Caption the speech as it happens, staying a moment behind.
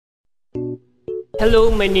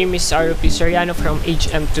Hello, my name is Syryl P. Soriano from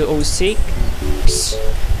HM206.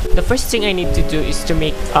 The first thing I need to do is to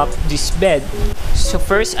make up this bed. So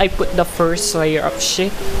first, I put the first layer of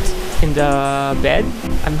sheet in the bed.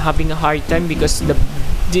 I'm having a hard time because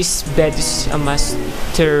this bed is a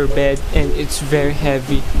master bed and it's very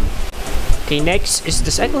heavy. Okay, next is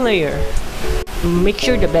the second layer. Make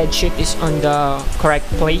sure the bed sheet is on the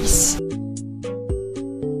correct place.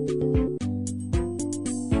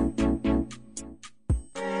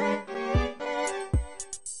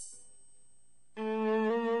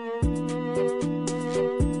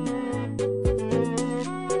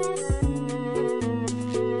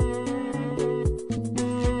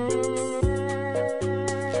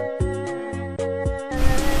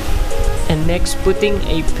 And next, putting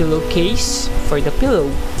a pillowcase for the pillow.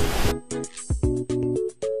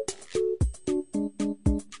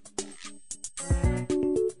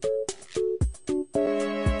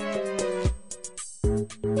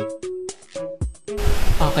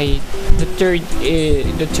 Okay,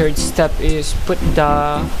 the third step is put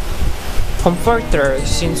the comforter.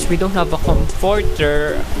 Since we don't have a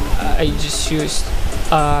comforter, I just used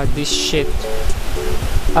this sheet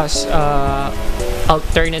as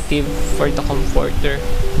alternative for the comforter.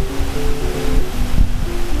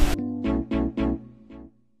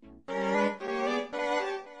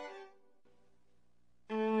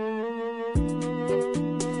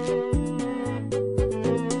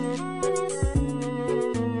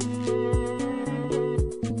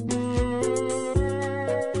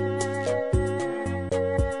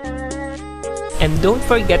 And don't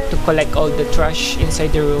forget to collect all the trash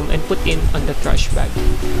inside the room and put it on the trash bag.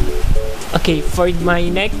 Okay, for my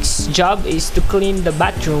next job is to clean the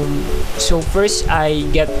bathroom. So first, I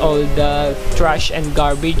get all the trash and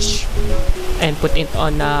garbage and put it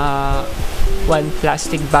on one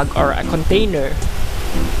plastic bag or a container.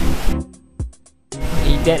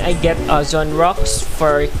 Okay, then I get Zone rocks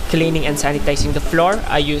for cleaning and sanitizing the floor.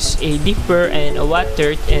 I use a dipper and a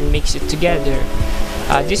water and mix it together.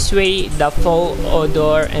 This way, the foul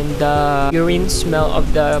odor and the urine smell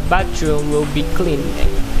of the bathroom will be cleaned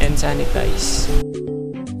and sanitized.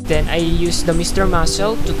 Then I use the Mr.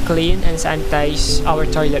 Muscle to clean and sanitize our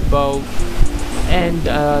toilet bowl and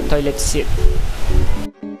toilet seat.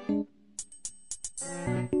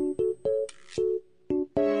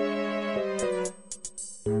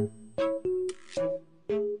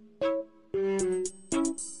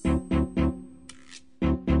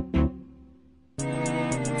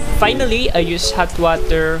 Finally, I use hot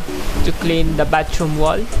water to clean the bathroom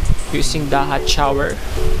wall using the hot shower.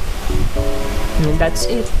 And that's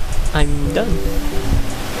it. I'm done.